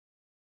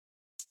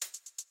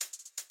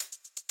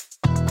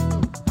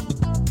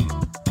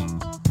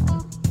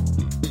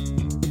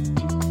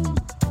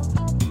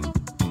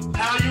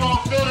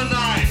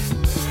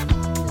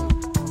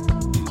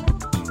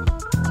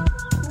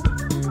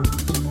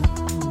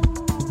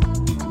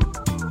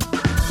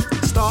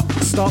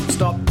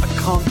Stop. I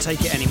can't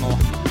take it anymore.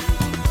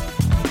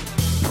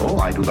 Oh,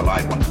 I do the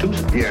live one too.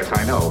 Yes,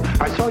 I know.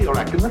 I saw your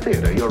act in the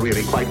theater. You're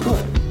really quite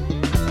good.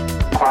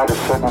 Quite a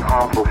certain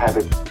harmful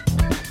habit.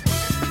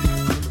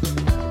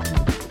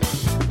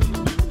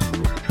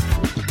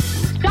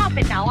 Stop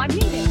it now, I'm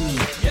leaving.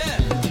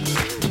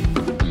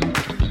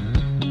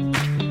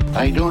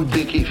 I don't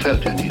think he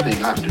felt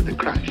anything after the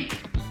crash.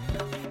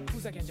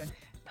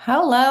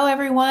 Hello,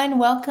 everyone.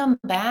 Welcome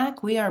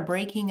back. We are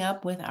breaking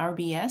up with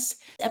RBS,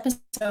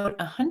 episode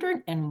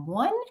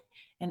 101,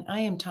 and I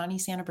am Tawny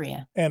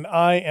Santabria. And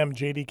I am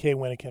JDK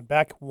Winnikin.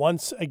 Back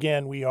once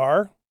again, we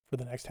are, for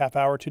the next half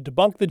hour, to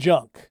debunk the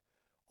junk.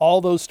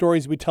 All those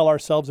stories we tell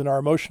ourselves in our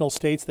emotional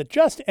states that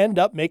just end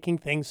up making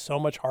things so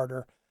much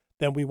harder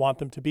than we want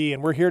them to be.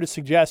 And we're here to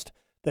suggest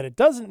that it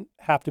doesn't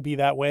have to be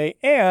that way,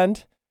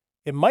 and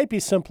it might be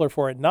simpler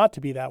for it not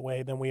to be that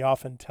way than we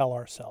often tell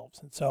ourselves.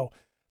 And so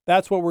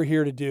that's what we're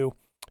here to do.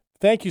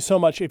 Thank you so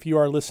much if you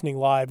are listening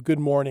live. Good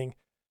morning.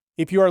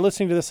 If you are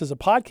listening to this as a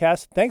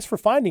podcast, thanks for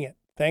finding it.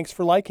 Thanks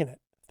for liking it.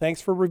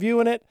 Thanks for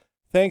reviewing it.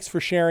 Thanks for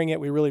sharing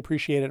it. We really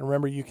appreciate it. And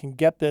remember, you can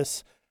get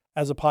this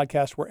as a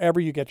podcast wherever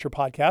you get your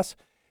podcasts.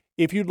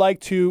 If you'd like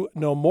to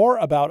know more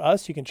about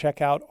us, you can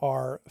check out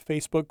our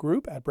Facebook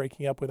group at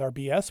Breaking Up with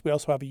RBS. We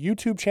also have a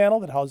YouTube channel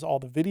that has all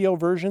the video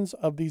versions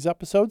of these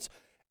episodes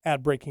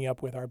at Breaking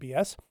Up with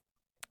RBS.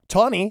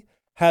 Tawny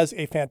has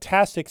a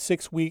fantastic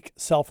 6-week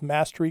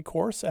self-mastery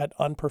course at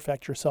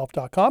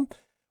unperfectyourself.com,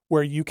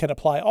 where you can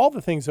apply all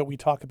the things that we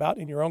talk about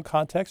in your own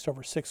context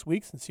over 6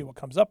 weeks and see what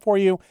comes up for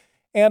you.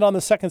 And on the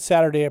second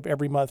Saturday of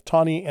every month,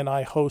 Tawny and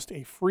I host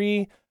a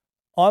free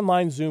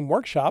online Zoom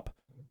workshop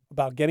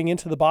about getting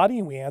into the body,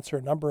 and we answer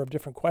a number of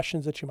different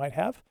questions that you might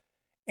have.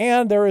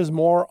 And there is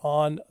more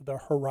on the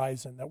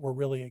horizon that we're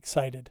really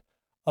excited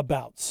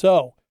about.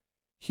 So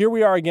here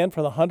we are again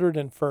for the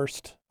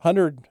 101st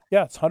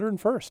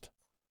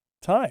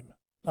time.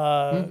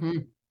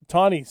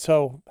 Tawny,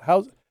 so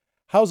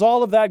how's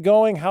all of that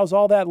going? How's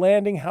all that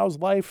landing? How's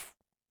life?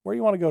 Where do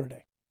you want to go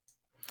today?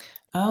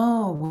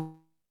 Oh,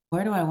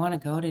 where do I want to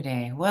go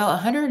today? Well,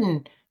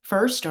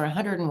 101st or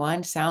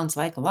 101 sounds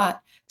like a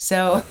lot.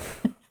 So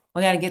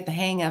we got to get the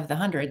hang of the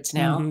hundreds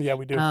now. Yeah,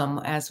 we do.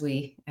 As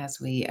we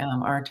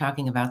are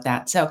talking about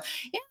that. So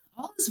yeah,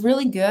 all is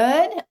really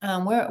good.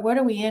 What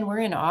are we in? We're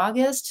in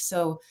August.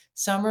 So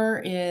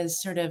summer is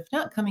sort of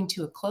not coming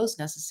to a close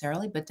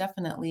necessarily, but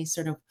definitely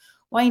sort of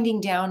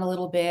winding down a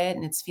little bit.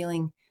 And it's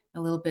feeling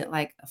a little bit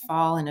like a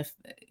fall and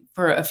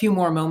for a few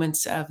more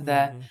moments of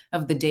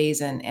the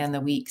days and the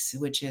weeks,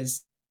 which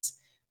is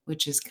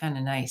kind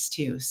of nice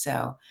too.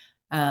 So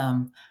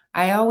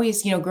I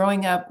always,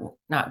 growing up,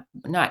 not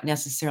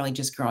necessarily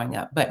just growing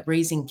up, but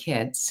raising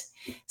kids,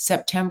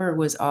 September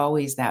was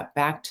always that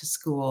back to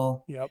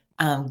school,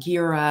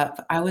 gear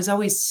up. I was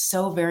always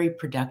so very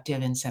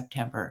productive in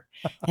September.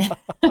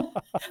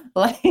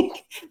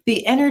 Like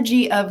the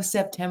energy of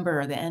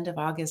September, the end of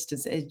August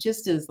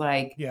is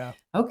like,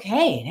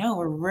 okay, now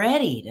we're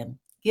ready to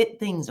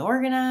get things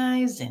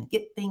organized and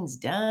get things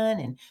done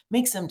and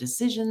make some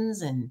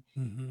decisions and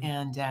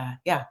I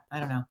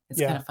don't know. It's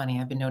kind of funny.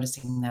 I've been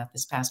noticing that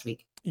this past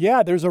week.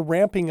 Yeah, there's a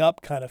ramping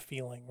up kind of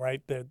feeling,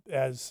 right? That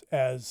as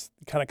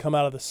kind of come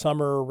out of the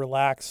summer,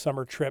 relaxed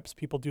summer trips,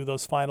 people do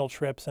those final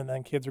trips, and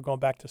then kids are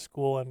going back to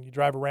school, and you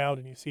drive around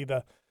and you see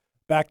the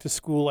back to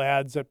school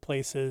ads at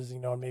places,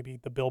 and maybe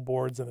the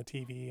billboards and the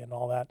TV and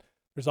all that.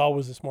 There's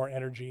always this more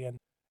energy,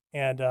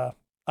 and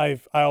I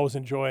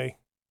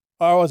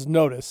always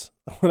notice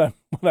when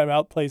I'm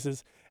out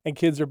places and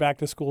kids are back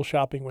to school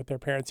shopping with their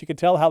parents. You can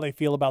tell how they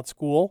feel about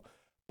school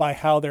by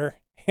how they're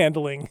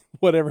handling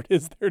whatever it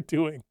is they're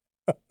doing.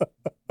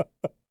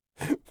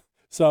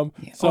 Some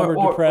are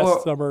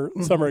depressed, some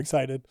are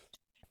excited.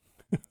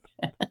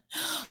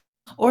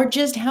 Or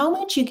just how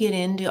much you get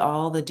into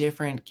all the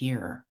different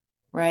gear,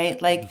 right?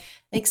 Like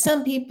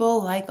some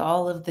people like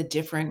all of the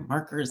different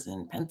markers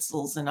and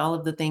pencils and all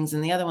of the things,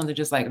 and the other ones are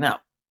just like, no,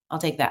 I'll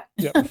take that.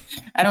 Yep.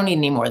 I don't need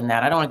any more than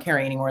that. I don't want to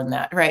carry any more than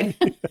that, right?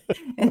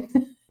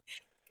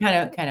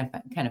 kind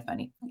of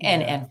funny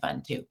and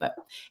fun too. But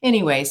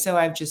anyway, so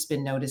I've just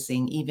been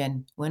noticing,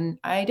 even when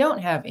I don't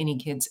have any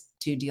kids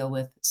to deal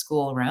with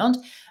school around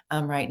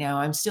right now,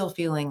 I'm still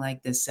feeling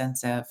like this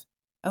sense of,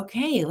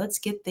 okay, let's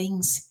get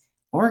things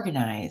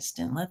organized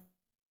and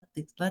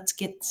let's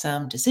get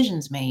some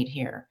decisions made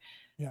here.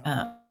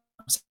 A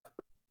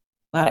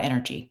lot of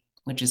energy,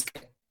 which is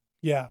good.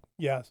 Yeah,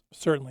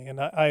 certainly. And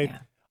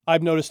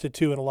I've noticed it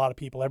too in a lot of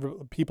people.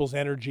 People's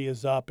energy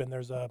is up, and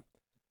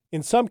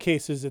in some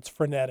cases it's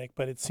frenetic,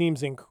 but it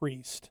seems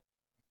increased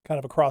kind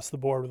of across the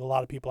board with a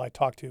lot of people I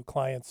talk to,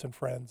 clients and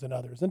friends and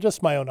others, and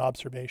just my own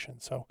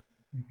observation. So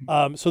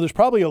so there's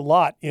probably a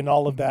lot in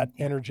all of that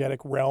energetic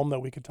realm that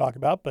we could talk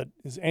about, but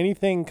is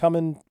anything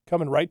coming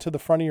right to the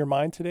front of your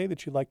mind today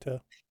that you'd like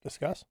to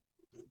discuss?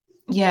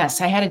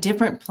 Yes, I had a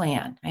different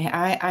plan.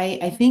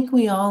 I think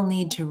we all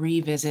need to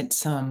revisit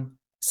some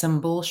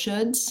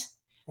bullshoulds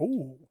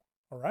Oh,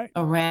 all right.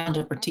 around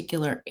a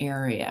particular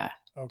area.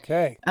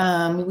 Okay.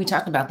 We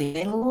talked about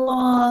these a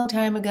long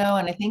time ago,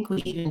 and I think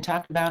we even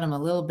talked about them a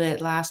little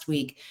bit last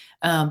week.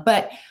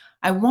 But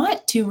I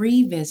want to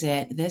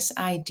revisit this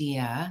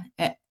idea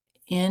that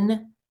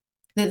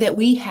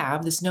we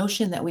have, this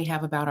notion that we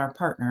have about our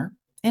partner.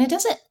 And it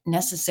doesn't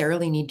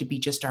necessarily need to be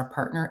just our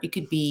partner. It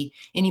could be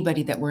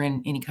anybody that we're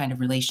in any kind of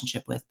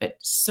relationship with, but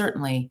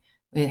certainly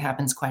it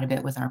happens quite a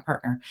bit with our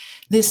partner.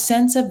 This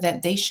sense of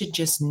that they should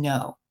just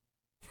know.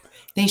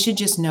 They should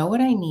just know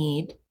what I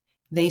need.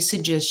 They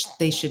should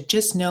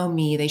just know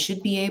me. They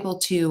should be able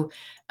to,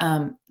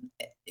 um,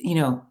 you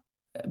know,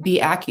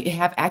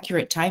 have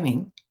accurate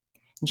timing.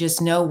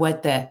 Just know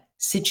what the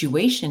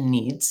situation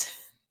needs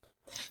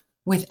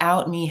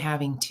without me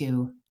having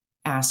to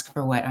ask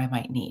for what I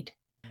might need.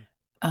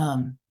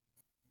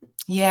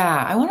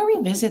 Yeah, I want to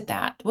revisit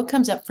that. What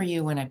comes up for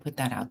you when I put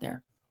that out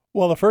there?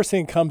 Well, the first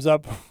thing comes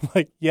up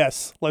like,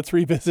 yes, let's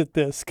revisit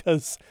this,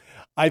 because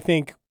I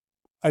think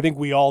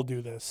we all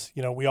do this.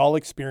 We all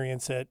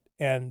experience it,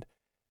 and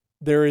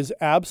there is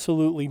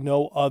absolutely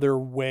no other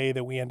way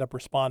that we end up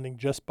responding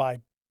just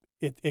by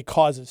it. It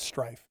causes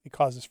strife. It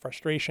causes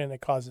frustration.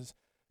 It causes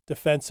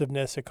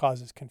defensiveness. It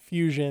causes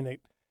confusion.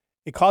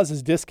 It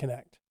causes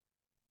disconnect.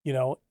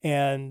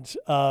 And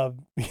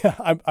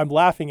yeah, I'm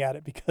laughing at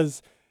it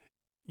because,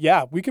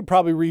 yeah, we could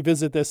probably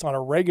revisit this on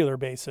a regular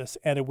basis,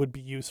 and it would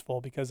be useful,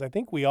 because I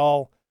think we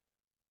all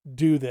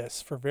do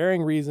this for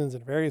varying reasons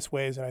in various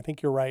ways. And I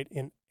think you're right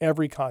in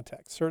every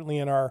context, certainly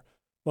in our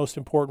most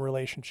important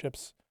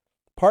relationships,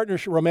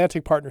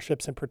 romantic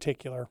partnerships in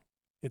particular.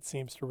 It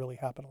seems to really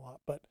happen a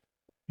lot. But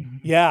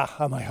yeah,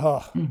 I'm like,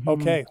 oh,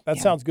 okay, that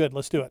sounds good.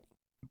 Let's do it.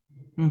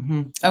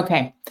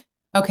 Okay.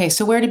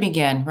 So where to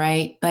begin,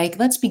 right? Like,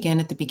 let's begin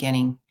at the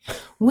beginning.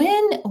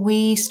 When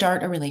we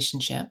start a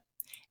relationship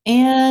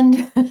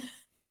and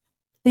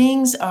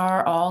things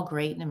are all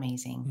great and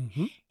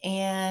amazing,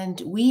 and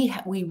we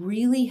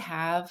really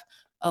have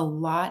a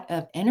lot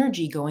of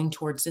energy going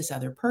towards this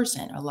other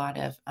person, a lot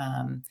of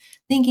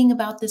thinking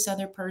about this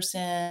other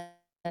person,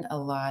 a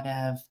lot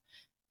of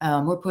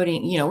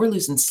we're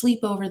losing sleep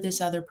over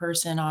this other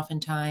person.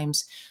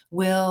 Oftentimes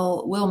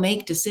we'll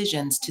make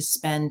decisions to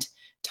spend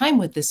time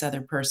with this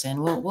other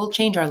person. We'll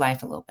change our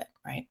life a little bit,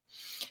 right?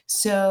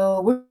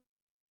 So we're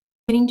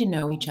getting to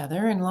know each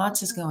other, and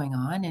lots is going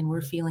on, and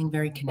we're feeling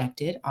very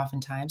connected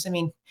oftentimes. I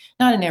mean,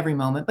 not in every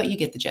moment, but you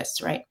get the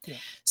gist, right? Yeah.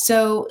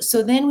 So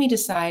then we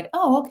decide,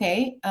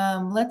 okay,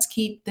 let's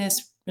keep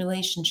this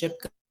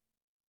relationship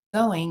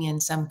going in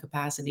some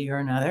capacity or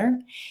another.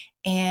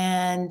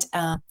 And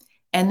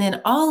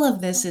then all of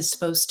this is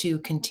supposed to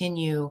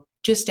continue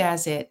just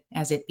as it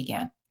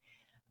began.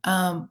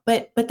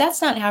 But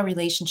that's not how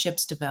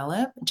relationships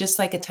develop. Just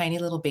like a tiny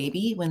little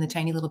baby, when the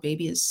tiny little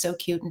baby is so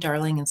cute and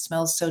darling and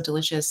smells so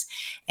delicious,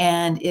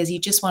 and you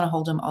just want to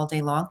hold them all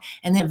day long,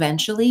 and then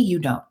eventually you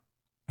don't.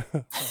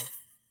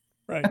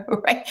 Right.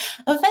 Right.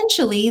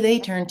 Eventually they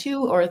turn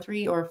 2 or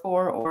 3 or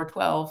 4 or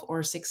 12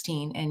 or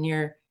 16,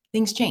 and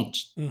things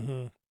change.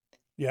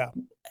 Yeah.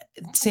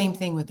 Same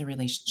thing with the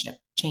relationship,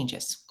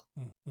 changes.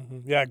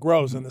 Yeah, it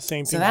grows, and the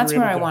same thing. So that's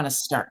where I want to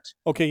start.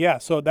 Okay, yeah.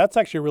 So that's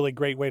actually a really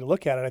great way to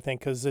look at it, I think,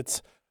 because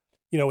it's,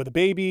 with a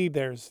baby,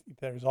 there's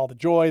all the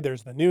joy,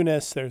 there's the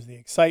newness, there's the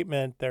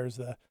excitement, there's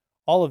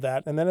all of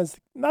that. And then it's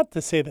not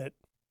to say that,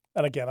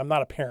 and again, I'm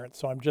not a parent,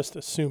 so I'm just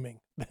assuming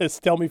this.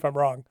 Tell me if I'm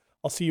wrong.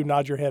 I'll see you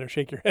nod your head or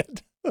shake your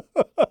head.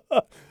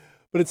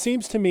 But it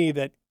seems to me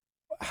that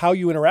how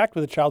you interact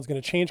with a child is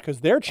going to change, because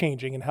they're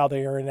changing in how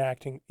they are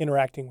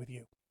interacting with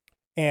you.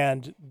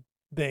 And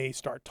they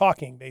start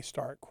talking, they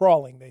start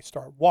crawling, they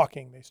start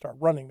walking, they start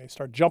running, they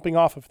start jumping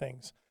off of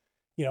things,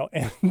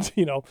 and,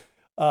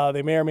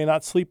 they may or may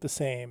not sleep the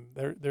same.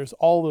 There's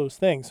all those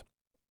things.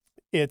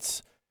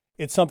 It's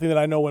something that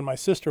I know when my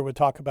sister would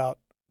talk about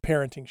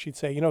parenting, she'd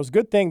say, it's a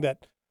good thing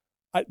that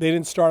they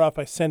didn't start off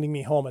by sending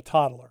me home a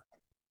toddler.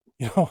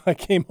 I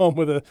came home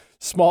with a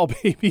small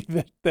baby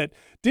that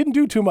didn't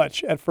do too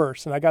much at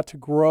first, and I got to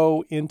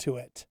grow into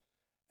it.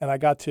 And I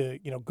got to,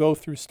 go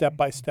through step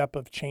by step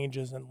of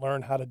changes and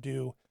learn how to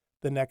do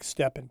the next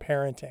step in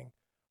parenting.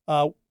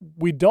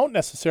 We don't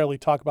necessarily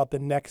talk about the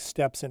next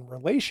steps in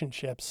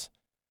relationships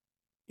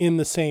in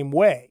the same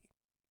way,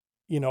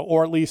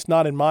 or at least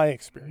not in my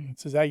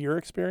experience. Is that your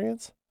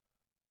experience?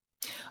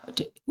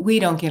 We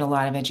don't get a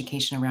lot of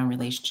education around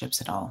relationships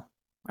at all,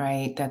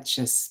 right? That's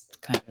just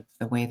kind of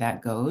the way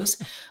that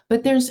goes.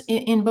 But there's,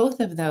 in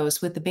both of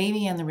those, with the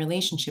baby and the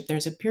relationship,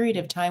 there's a period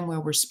of time where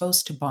we're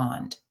supposed to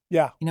bond.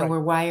 Yeah. Right. We're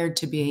wired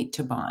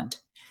to bond.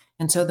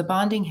 And so the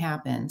bonding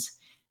happens,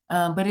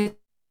 but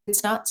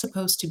it's not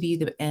supposed to be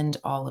the end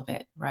all of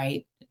it,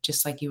 right?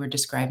 Just like you were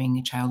describing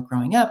a child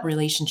growing up,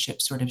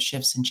 relationship sort of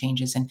shifts and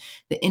changes, and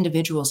the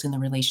individuals in the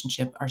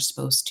relationship are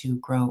supposed to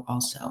grow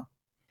also.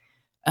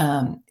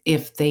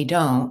 If they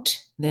don't,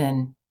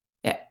 then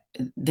at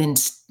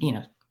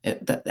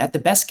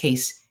the best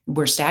case,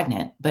 we're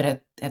stagnant,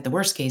 but at the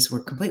worst case,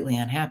 we're completely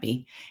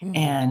unhappy,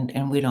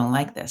 and we don't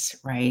like this,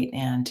 right?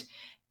 And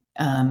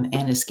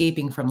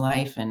escaping from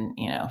life, and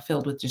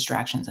filled with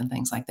distractions and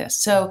things like this.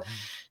 So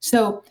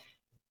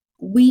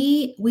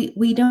we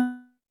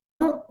don't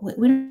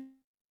we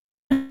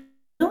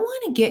don't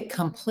want to get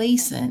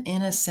complacent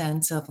in a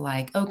sense of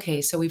like,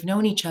 okay, so we've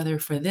known each other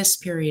for this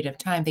period of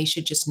time. They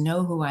should just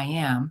know who I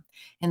am.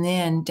 And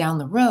then down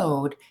the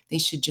road, they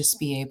should just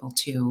be able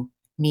to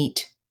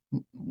meet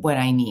what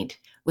I need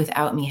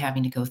without me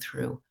having to go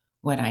through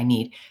what I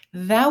need.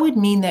 That would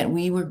mean that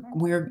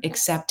we're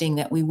accepting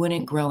that we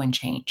wouldn't grow and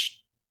change.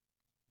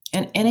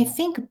 And I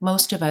think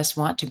most of us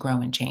want to grow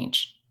and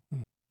change,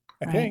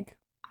 I right? think.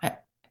 I,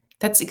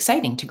 that's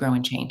exciting to grow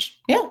and change.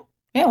 Yeah.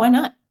 Yeah, why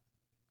not?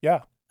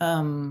 Yeah.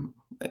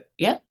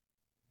 Yeah.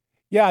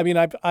 Yeah, I mean,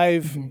 I've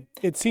Mhm.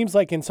 it seems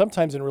like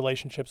sometimes in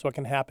relationships, what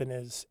can happen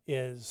is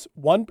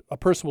a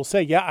person will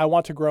say, "Yeah, I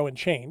want to grow and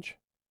change,"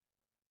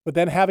 but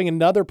then having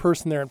another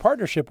person they're in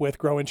partnership with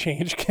grow and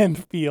change can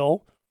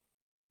feel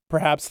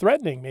perhaps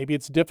threatening. Maybe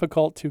it's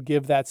difficult to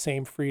give that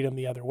same freedom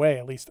the other way.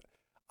 At least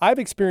I've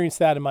experienced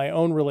that in my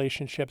own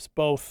relationships,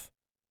 both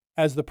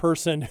as the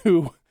person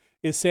who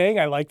is saying,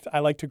 I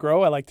like to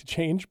grow, I like to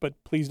change, but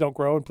please don't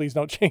grow and please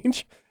don't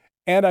change,"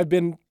 and I've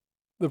been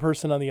the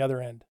person on the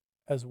other end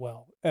as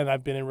well. And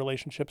I've been in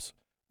relationships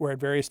where at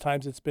various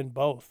times it's been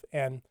both.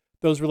 And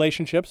those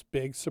relationships,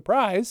 big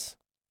surprise,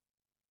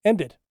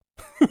 ended.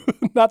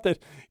 Not that,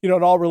 and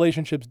all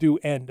relationships do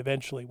end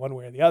eventually one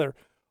way or the other,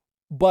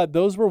 but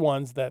those were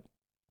ones that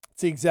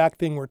it's the exact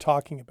thing we're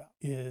talking about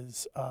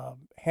is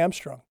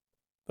hamstrung.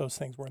 Those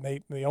things were,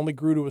 and they only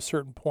grew to a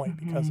certain point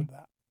because of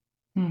that.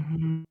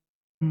 Mhm.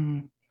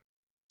 Mhm.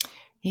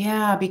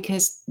 Yeah,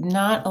 because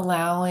not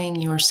allowing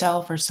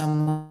yourself or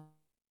someone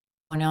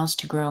else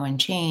to grow and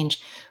change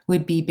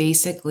would be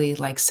basically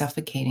like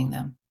suffocating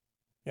them,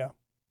 Yeah.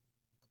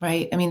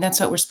 right? I mean, that's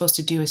what we're supposed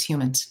to do as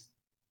humans.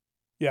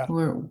 Yeah.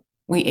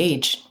 We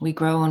age, we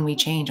grow and we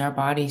change. Our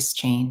bodies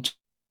change.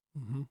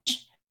 Mm-hmm.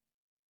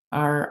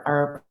 Our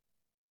our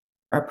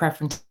our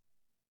preferences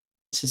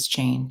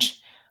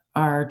change.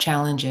 Our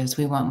challenges,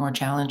 we want more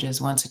challenges.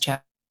 Once a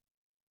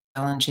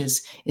challenge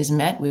is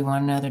met, we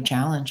want another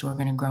challenge. We're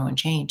going to grow and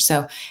change.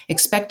 So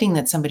expecting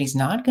that somebody's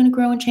not going to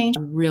grow and change,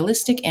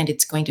 realistic, and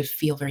it's going to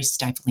feel very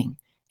stifling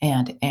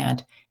and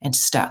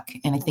stuck.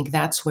 And I think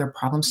that's where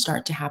problems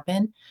start to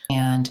happen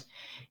and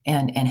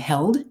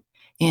held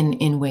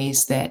in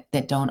ways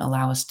that don't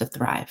allow us to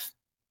thrive.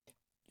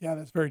 Yeah,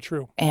 that's very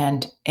true.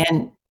 And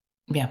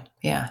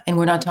yeah. And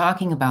we're not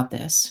talking about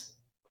this.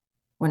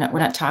 We're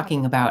not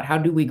talking about how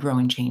do we grow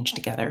and change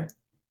together.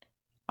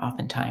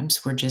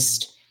 Oftentimes we're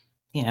just,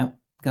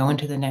 going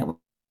to the net.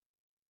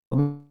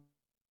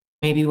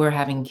 Maybe we're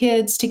having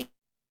kids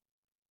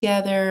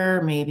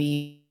together.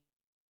 Maybe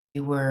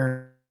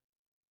we're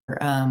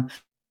um,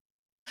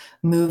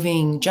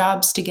 moving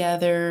jobs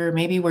together.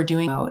 Maybe we're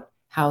doing out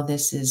how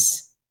this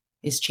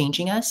is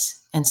changing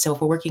us. And so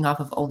if we're working off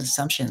of old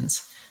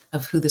assumptions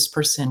of who this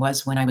person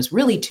was when I was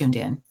really tuned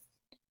in,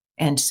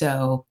 and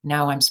so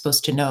now I'm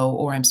supposed to know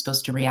or I'm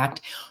supposed to react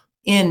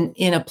in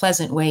a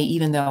pleasant way,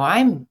 even though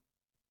I'm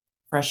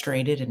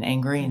frustrated and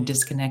angry and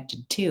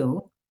disconnected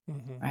too.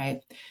 Mm-hmm.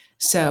 Right?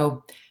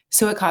 So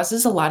it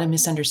causes a lot of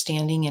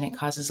misunderstanding and it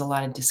causes a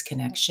lot of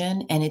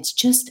disconnection, and it's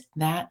just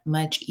that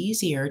much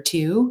easier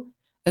to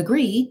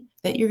agree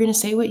that you're going to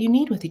say what you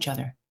need with each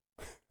other.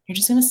 You're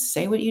just going to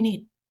say what you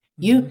need.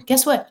 You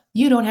guess what?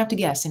 You don't have to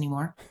guess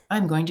anymore.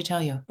 I'm going to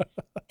tell you.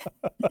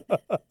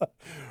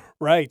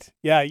 Right.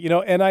 Yeah.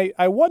 And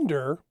I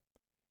wonder,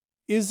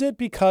 is it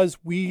because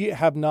we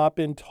have not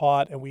been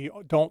taught and we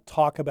don't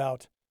talk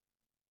about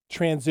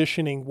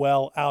transitioning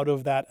well out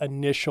of that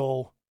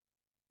initial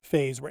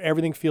phase where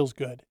everything feels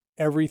good?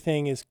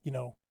 Everything is,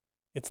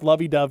 it's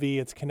lovey-dovey,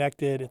 it's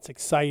connected, it's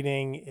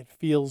exciting, it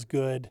feels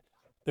good.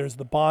 There's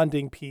the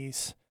bonding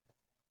piece.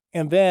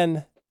 And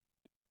then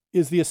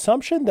is the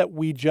assumption that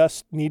we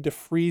just need to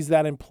freeze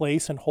that in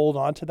place and hold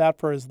on to that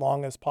for as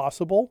long as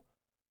possible?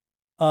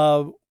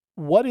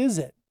 What is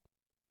it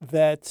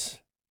that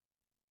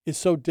is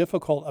so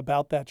difficult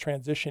about that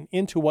transition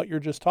into what you're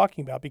just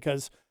talking about?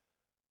 Because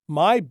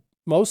my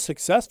most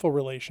successful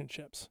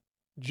relationships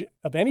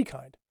of any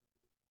kind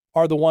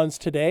are the ones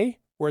today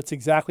where it's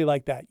exactly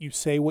like that. You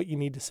say what you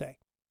need to say.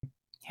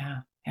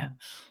 Yeah. Yeah.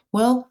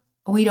 Well,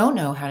 we don't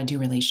know how to do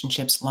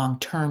relationships long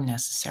term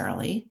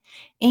necessarily.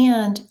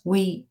 And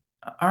we're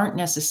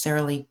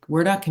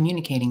not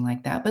communicating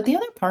like that. But the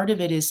other part of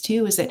it is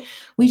too, is that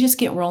we just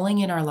get rolling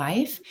in our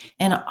life.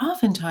 And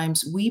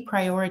oftentimes we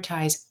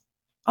prioritize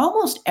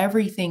almost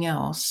everything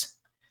else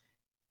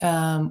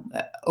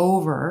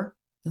over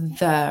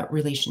the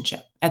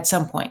relationship at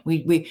some point.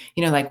 We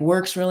like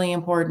work's really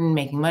important,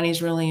 making money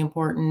is really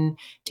important,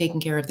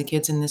 taking care of the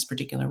kids in this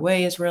particular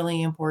way is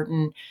really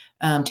important,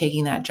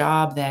 taking that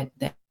job that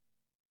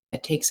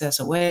takes us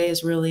away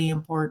is really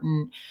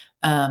important.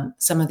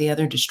 Some of the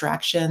other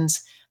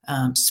distractions,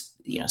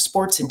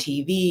 sports and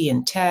TV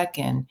and tech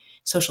and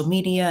social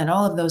media and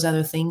all of those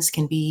other things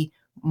can be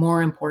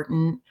more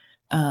important.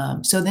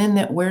 So then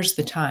where's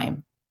the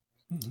time?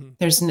 Mm-hmm.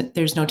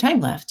 There's no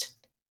time left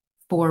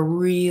for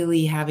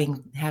really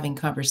having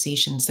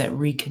conversations that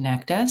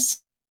reconnect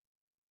us.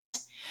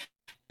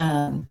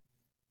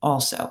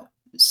 Also,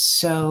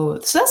 so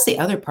that's the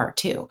other part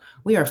too.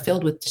 We are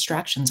filled with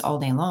distractions all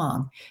day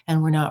long,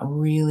 and we're not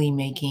really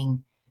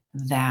making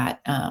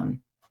that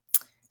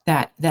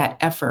that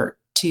effort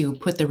to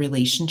put the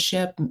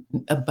relationship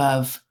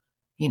above,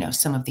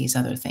 some of these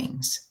other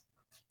things.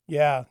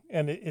 Yeah,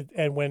 and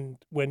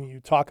when you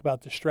talk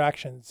about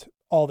distractions,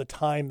 all the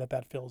time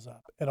that fills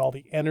up, and all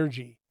the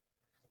energy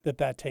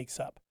that takes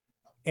up,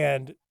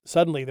 and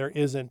suddenly there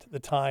isn't the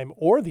time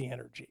or the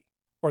energy,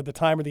 or the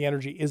time or the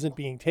energy isn't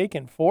being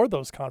taken for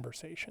those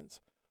conversations,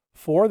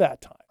 for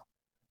that time,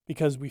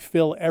 because we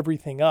fill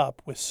everything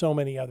up with so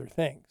many other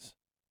things.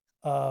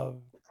 Uh,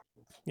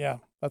 yeah,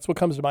 that's what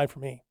comes to mind for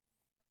me.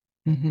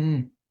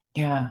 Mm-hmm.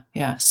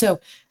 Yeah. So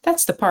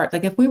that's the part.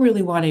 Like, if we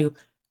really want to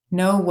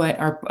know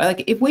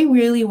if we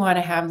really want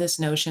to have this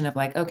notion of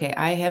like, okay,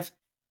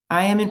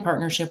 I am in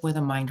partnership with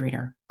a mind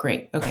reader.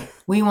 Great. Okay.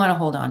 We want to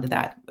hold on to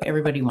that.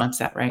 Everybody wants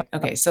that, right?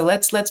 Okay. So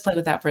let's play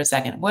with that for a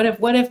second. What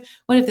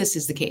if this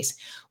is the case?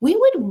 We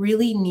would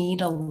really need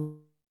a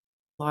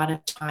lot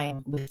of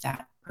time with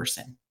that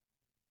person.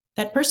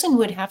 That person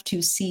would have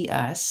to see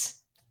us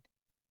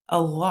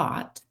a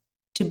lot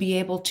to be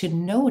able to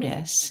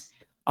notice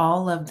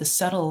all of the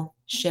subtle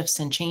shifts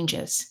and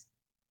changes.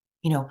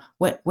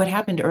 What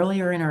happened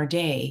earlier in our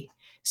day,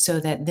 so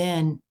that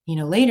then,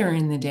 later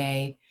in the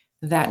day,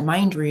 that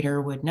mind reader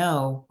would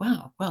know,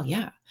 wow, well,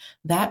 yeah,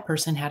 that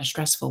person had a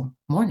stressful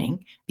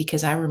morning,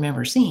 because I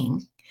remember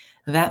seeing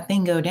that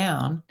thing go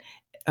down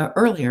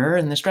earlier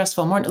in the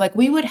stressful morning. Like,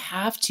 we would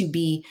have to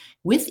be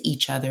with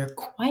each other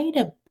quite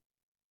a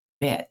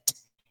bit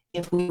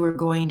if we were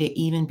going to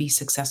even be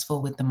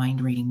successful with the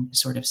mind reading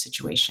sort of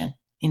situation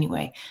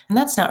anyway. And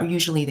that's not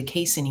usually the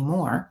case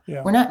anymore.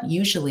 Yeah.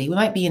 We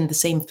might be in the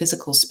same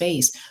physical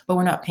space, but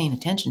we're not paying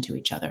attention to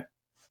each other.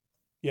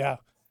 Yeah.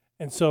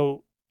 And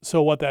so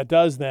what that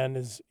does then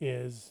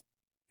is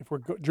if we're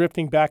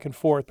drifting back and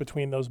forth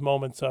between those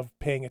moments of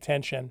paying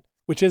attention,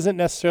 which isn't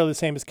necessarily the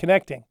same as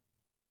connecting,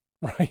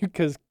 right?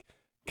 Because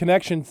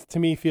connection to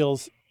me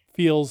feels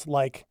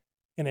like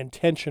an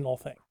intentional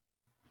thing,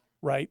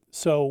 right?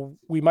 So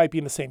we might be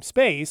in the same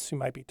space, we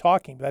might be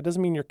talking, but that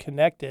doesn't mean you're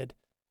connected.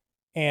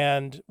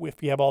 And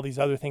if you have all these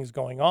other things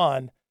going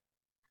on,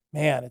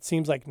 man, it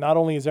seems like not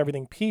only is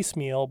everything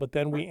piecemeal, but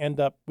then we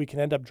can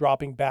end up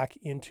dropping back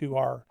into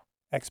our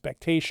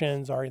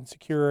expectations, our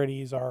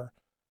insecurities, our,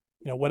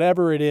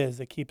 whatever it is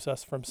that keeps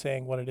us from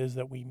saying what it is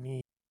that we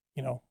need,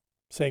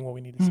 saying what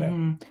we need to say.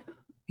 Mm-hmm.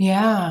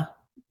 Yeah.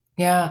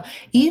 Yeah.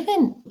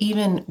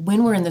 Even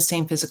when we're in the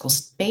same physical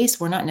space,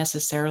 we're not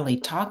necessarily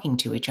talking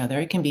to each other.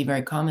 It can be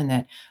very common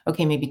that,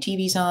 okay, maybe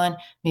TV's on,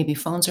 maybe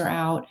phones are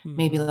out,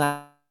 maybe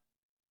laptops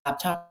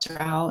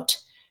are out,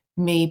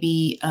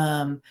 maybe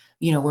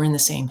we're in the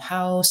same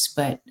house,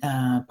 but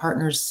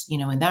partners,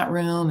 in that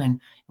room,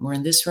 and we're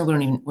in this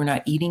room. We're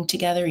not eating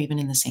together, even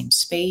in the same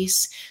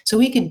space. So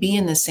we could be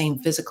in the same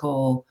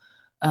physical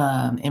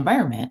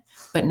environment,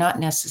 but not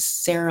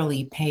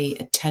necessarily pay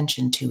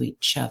attention to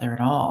each other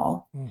at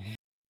all.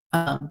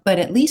 But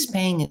at least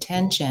paying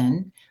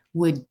attention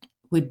would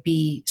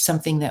be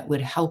something that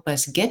would help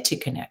us get to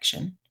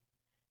connection.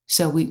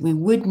 So we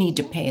would need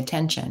to pay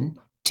attention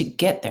to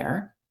get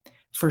there,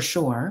 for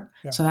sure.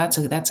 Yeah. So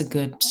that's a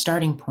good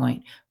starting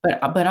point.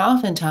 But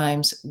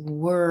oftentimes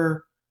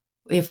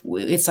if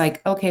it's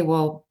like, okay,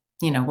 well,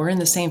 we're in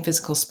the same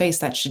physical space,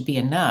 that should be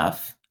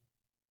enough.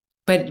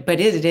 But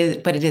it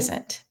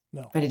isn't.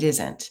 No. But it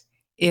isn't.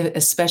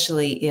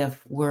 Especially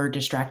if we're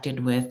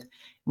distracted with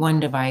one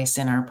device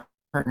and our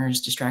partner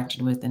is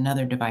distracted with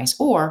another device,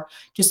 or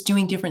just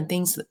doing different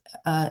things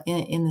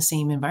in the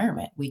same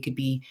environment. We could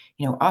be,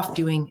 off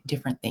doing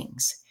different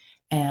things,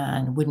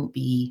 and wouldn't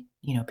be,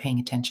 paying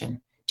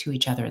attention to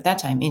each other at that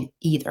time in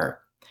either.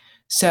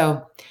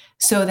 So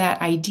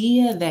that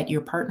idea that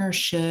your partner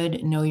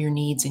should know your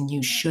needs and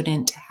you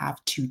shouldn't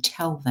have to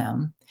tell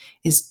them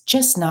is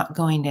just not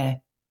going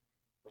to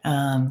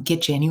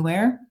get you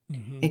anywhere,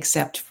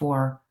 except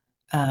for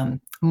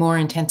more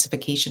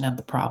intensification of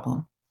the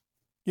problem.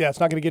 Yeah,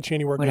 it's not going to get you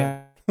anywhere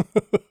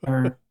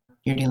whatever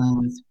you're dealing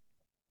with.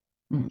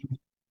 Mm-hmm.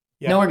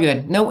 Yeah. Nowhere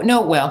good.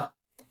 No, well,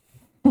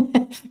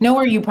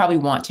 nowhere you probably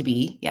want to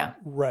be. Yeah.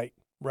 Right.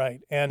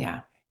 And,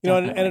 yeah,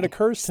 and it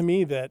occurs to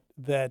me that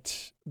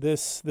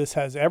this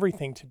has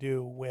everything to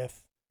do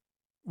with,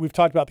 we've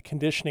talked about the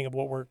conditioning of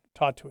what we're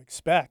taught to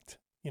expect,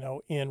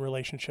 in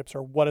relationships,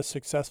 or what a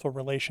successful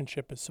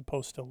relationship is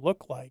supposed to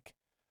look like.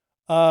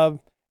 And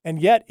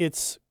yet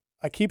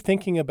I keep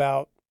thinking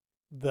about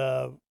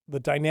the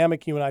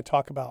dynamic you and I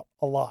talk about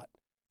a lot,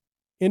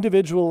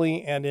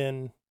 individually and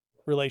in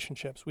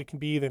relationships. We can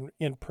be either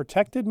in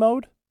protected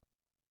mode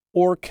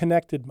or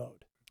connected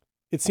mode.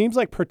 It seems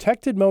like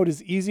protected mode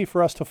is easy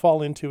for us to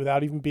fall into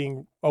without even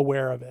being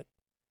aware of it.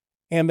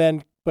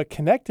 But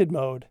connected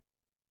mode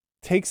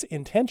takes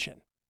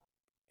intention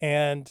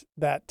and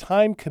that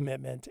time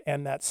commitment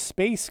and that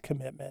space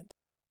commitment.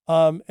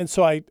 And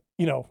so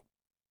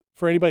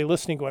for anybody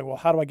listening going, well,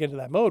 how do I get into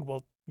that mode?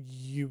 Well,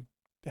 you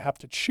have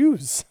to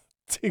choose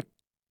to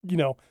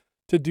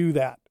do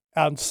that.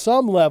 On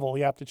some level,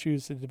 you have to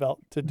choose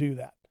to do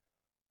that.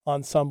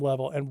 on some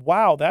level. And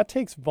wow, that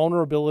takes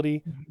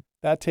vulnerability.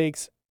 And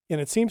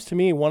it seems to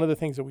me one of the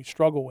things that we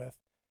struggle with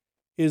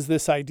is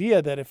this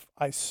idea that if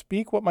I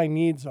speak what my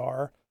needs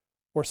are,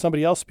 or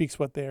somebody else speaks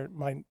what their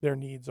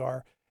needs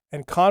are,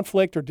 and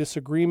conflict or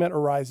disagreement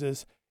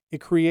arises, it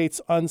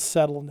creates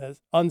unsettledness.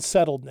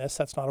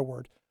 That's not a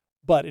word,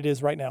 but it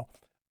is right now.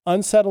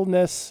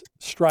 Unsettledness,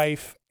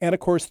 strife, and of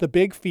course the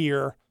big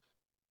fear,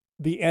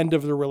 the end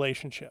of the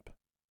relationship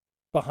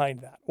behind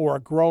that, or a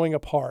growing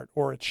apart,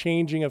 or a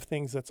changing of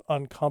things that's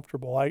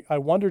uncomfortable. I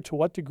wonder to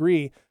what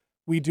degree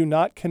we do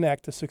not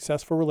connect a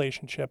successful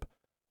relationship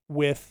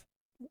with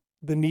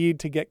the need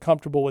to get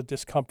comfortable with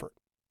discomfort.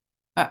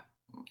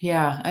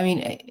 Yeah, I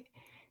mean,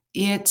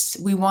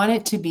 we want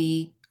it to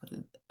be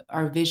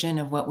our vision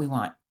of what we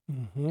want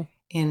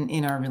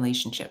in our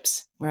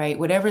relationships, right?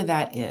 Whatever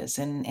that is,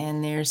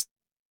 and there's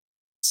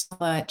so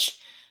much,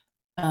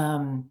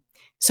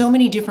 so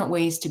many different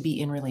ways to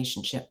be in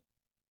relationship.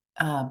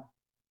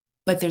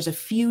 But there's a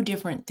few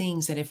different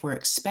things that if we're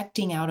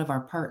expecting out of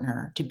our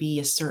partner to be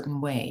a certain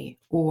way,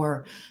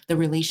 or the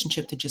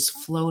relationship to just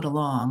float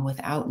along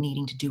without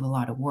needing to do a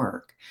lot of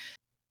work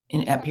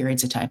at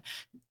periods of time,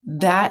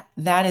 that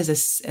is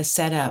a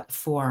setup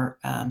for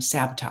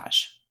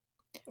sabotage,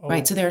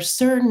 right? So there are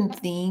certain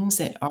things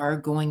that are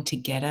going to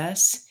get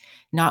us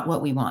not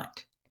what we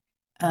want.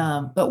 There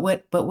are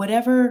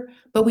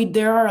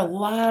a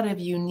lot of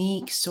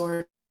unique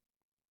sort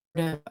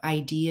of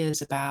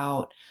ideas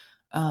about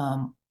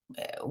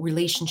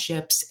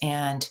relationships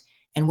and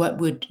what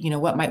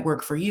might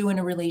work for you in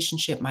a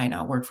relationship might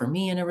not work for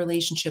me in a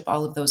relationship,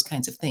 all of those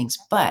kinds of things.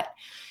 But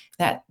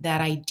that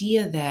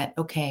idea that,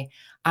 okay,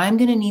 I'm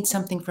going to need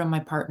something from my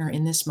partner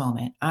in this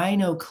moment. I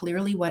know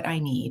clearly what I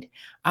need.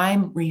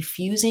 I'm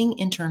refusing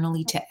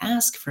internally to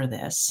ask for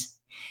this.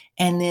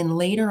 And then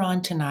later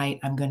on tonight,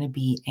 I'm going to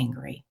be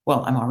angry.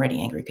 Well, I'm already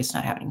angry because it's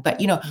not happening.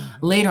 But,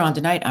 later on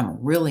tonight,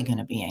 I'm really going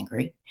to be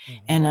angry.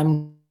 And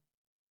I'm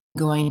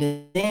going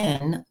to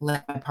then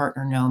let my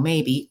partner know,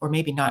 maybe, or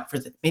maybe not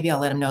maybe I'll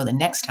let him know the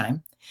next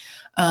time.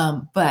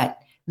 But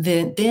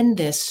then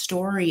this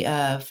story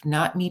of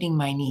not meeting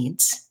my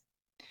needs,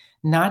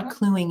 not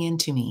cluing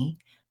into me,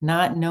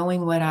 not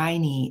knowing what I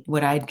need,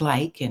 what I'd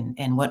like,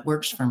 and what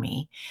works for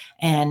me.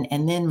 And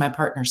then my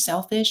partner's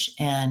selfish,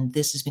 and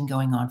this has been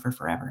going on for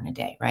forever and a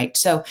day, right?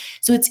 So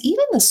it's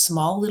even the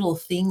small little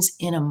things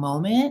in a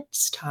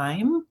moment's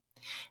time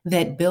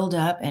that build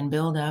up and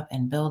build up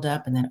and build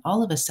up. And then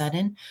all of a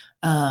sudden,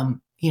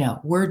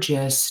 we're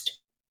just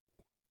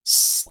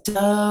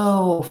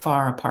so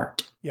far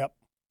apart. Yep.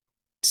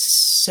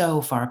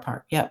 So far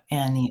apart. Yep.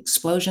 And the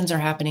explosions are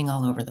happening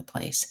all over the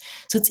place.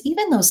 So it's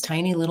even those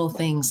tiny little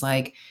things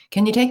like,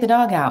 can you take the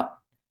dog out?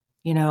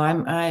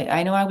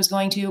 I know I was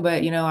going to,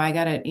 but I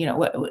gotta,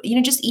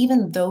 just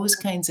even those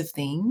kinds of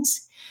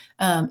things.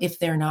 If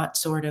they're not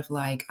sort of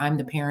like, I'm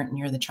the parent and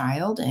you're the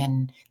child,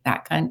 and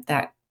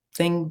that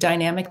thing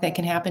dynamic that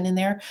can happen in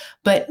there.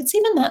 But it's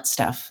even that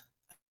stuff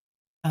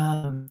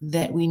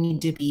that we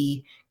need to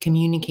be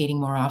communicating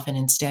more often,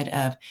 instead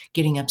of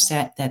getting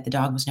upset that the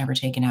dog was never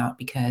taken out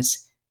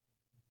because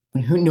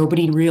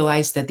nobody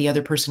realized that the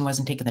other person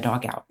wasn't taking the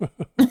dog out.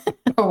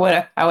 Or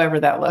whatever, however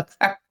that looks,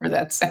 for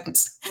that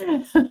sense.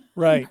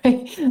 Right.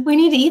 We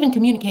need to even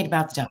communicate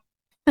about the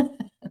dog.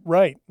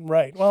 Right.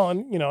 Well,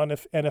 and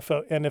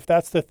if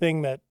that's the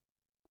thing that,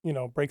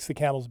 breaks the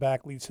camel's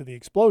back, leads to the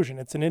explosion,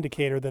 it's an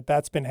indicator that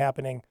that's been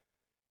happening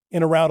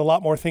in around a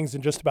lot more things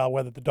than just about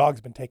whether the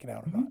dog's been taken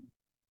out or not.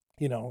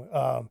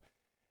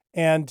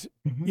 And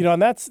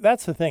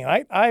that's the thing.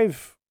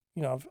 I've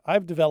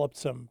developed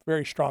some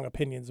very strong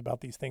opinions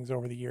about these things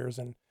over the years,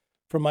 and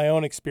from my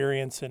own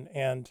experience,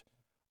 and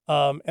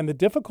the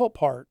difficult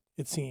part,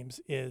 it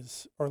seems,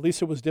 is, or at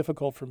least it was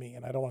difficult for me,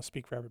 and I don't want to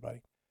speak for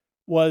everybody,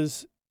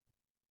 was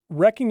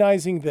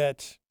recognizing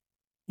that,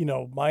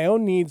 my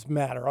own needs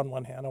matter. On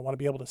one hand, I want to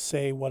be able to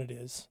say what it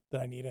is that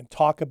I need and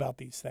talk about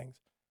these things.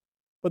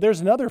 But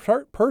there's another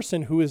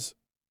person who is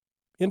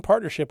in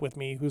partnership with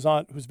me who's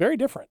very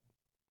different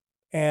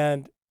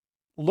and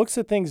looks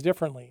at things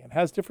differently and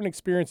has different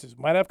experiences.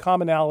 We might have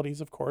commonalities,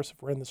 of course, if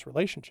we're in this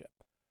relationship.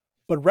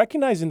 But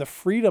recognizing the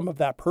freedom of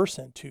that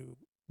person to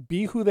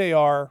be who they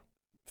are,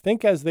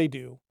 think as they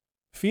do,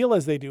 feel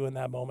as they do in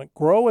that moment,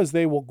 grow as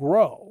they will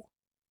grow,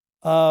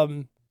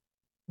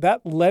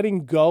 that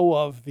letting go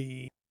of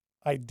the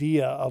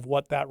idea of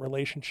what that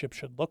relationship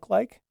should look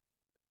like,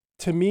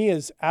 to me,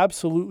 is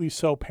absolutely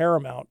so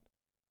paramount,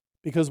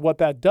 because what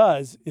that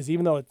does is,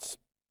 even though it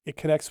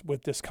connects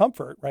with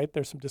discomfort, right?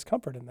 There's some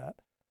discomfort in that.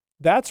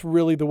 That's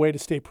really the way to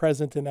stay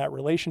present in that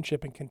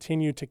relationship and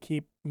continue to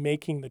keep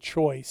making the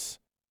choice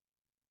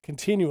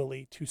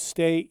continually to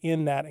stay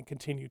in that and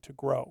continue to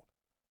grow.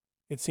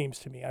 It seems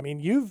to me. I mean,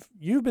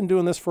 you've been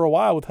doing this for a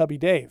while with hubby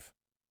Dave.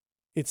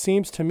 It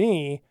seems to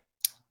me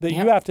that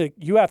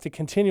you have to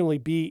continually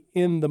be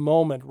in the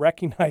moment,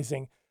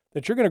 recognizing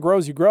that you're going to grow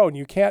as you grow, and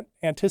you can't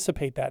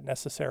anticipate that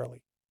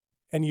necessarily.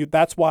 And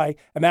that's why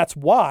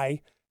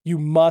you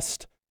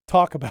must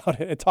talk about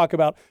it, and talk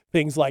about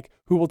things like,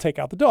 who will take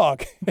out the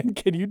dog, and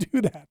can you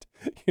do that?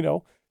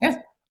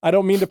 Yeah. I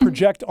don't mean to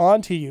project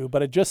onto you,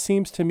 but it just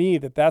seems to me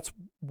that that's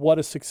what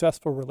a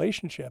successful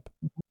relationship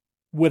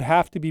would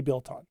have to be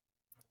built on.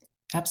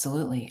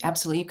 Absolutely.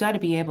 Absolutely. You've got to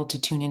be able to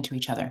tune into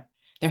each other.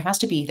 There has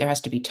to be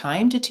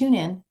time to tune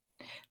in.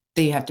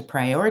 They have to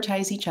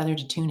prioritize each other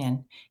to tune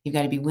in. You've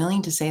got to be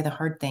willing to say the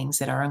hard things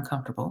that are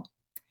uncomfortable.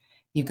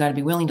 You've got to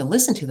be willing to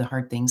listen to the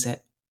hard things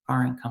that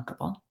are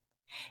uncomfortable.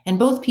 And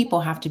both people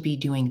have to be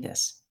doing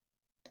this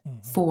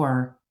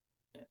for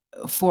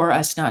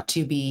us not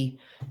to be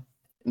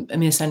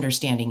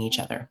misunderstanding each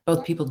other.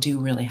 Both people do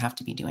really have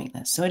to be doing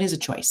this. So it is a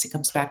choice. It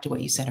comes back to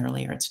what you said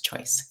earlier. It's a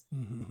choice.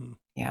 Mm-hmm.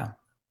 Yeah.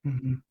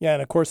 Yeah.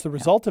 And of course, the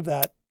result of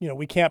that,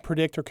 we can't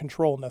predict or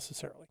control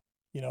necessarily,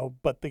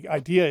 but the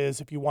idea is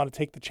if you want to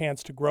take the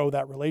chance to grow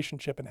that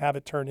relationship and have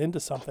it turn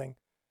into something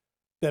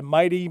that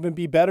might even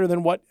be better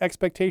than what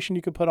expectation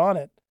you could put on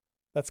it,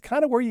 that's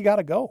kind of where you got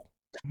to go.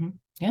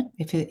 Yeah.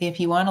 If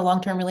you want a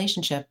long-term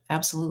relationship,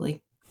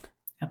 absolutely.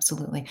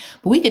 Absolutely.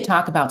 But we could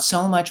talk about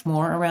so much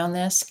more around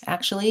this,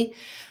 actually.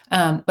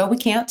 But we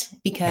can't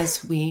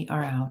because we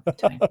are out of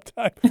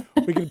time.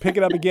 We can pick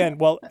it up again.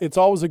 Well, it's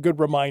always a good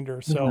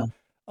reminder. So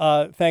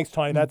thanks,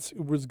 Tawny. It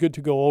was good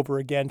to go over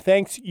again.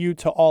 Thanks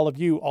to all of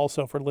you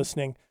also for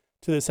listening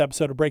to this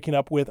episode of Breaking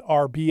Up with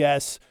Our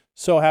BS.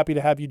 So happy to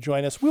have you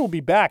join us. We'll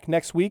be back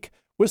next week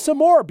with some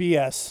more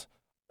BS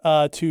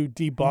to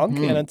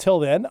debunk. And until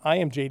then, I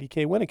am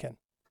JDK Winnikin.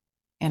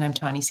 And I'm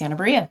Tawny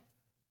Santabria.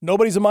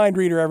 Nobody's a mind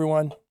reader,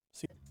 everyone.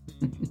 See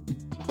you.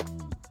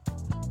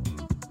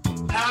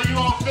 How you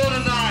all feel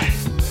tonight?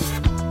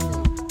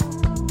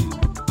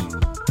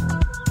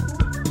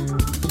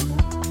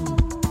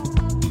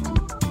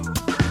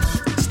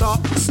 Stop.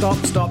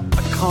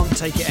 I can't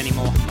take it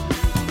anymore.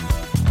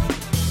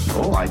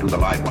 Oh, I do the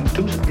live ones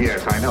too.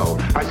 Yes, I know.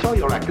 I saw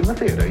your act in the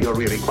theater. You're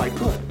really quite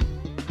good.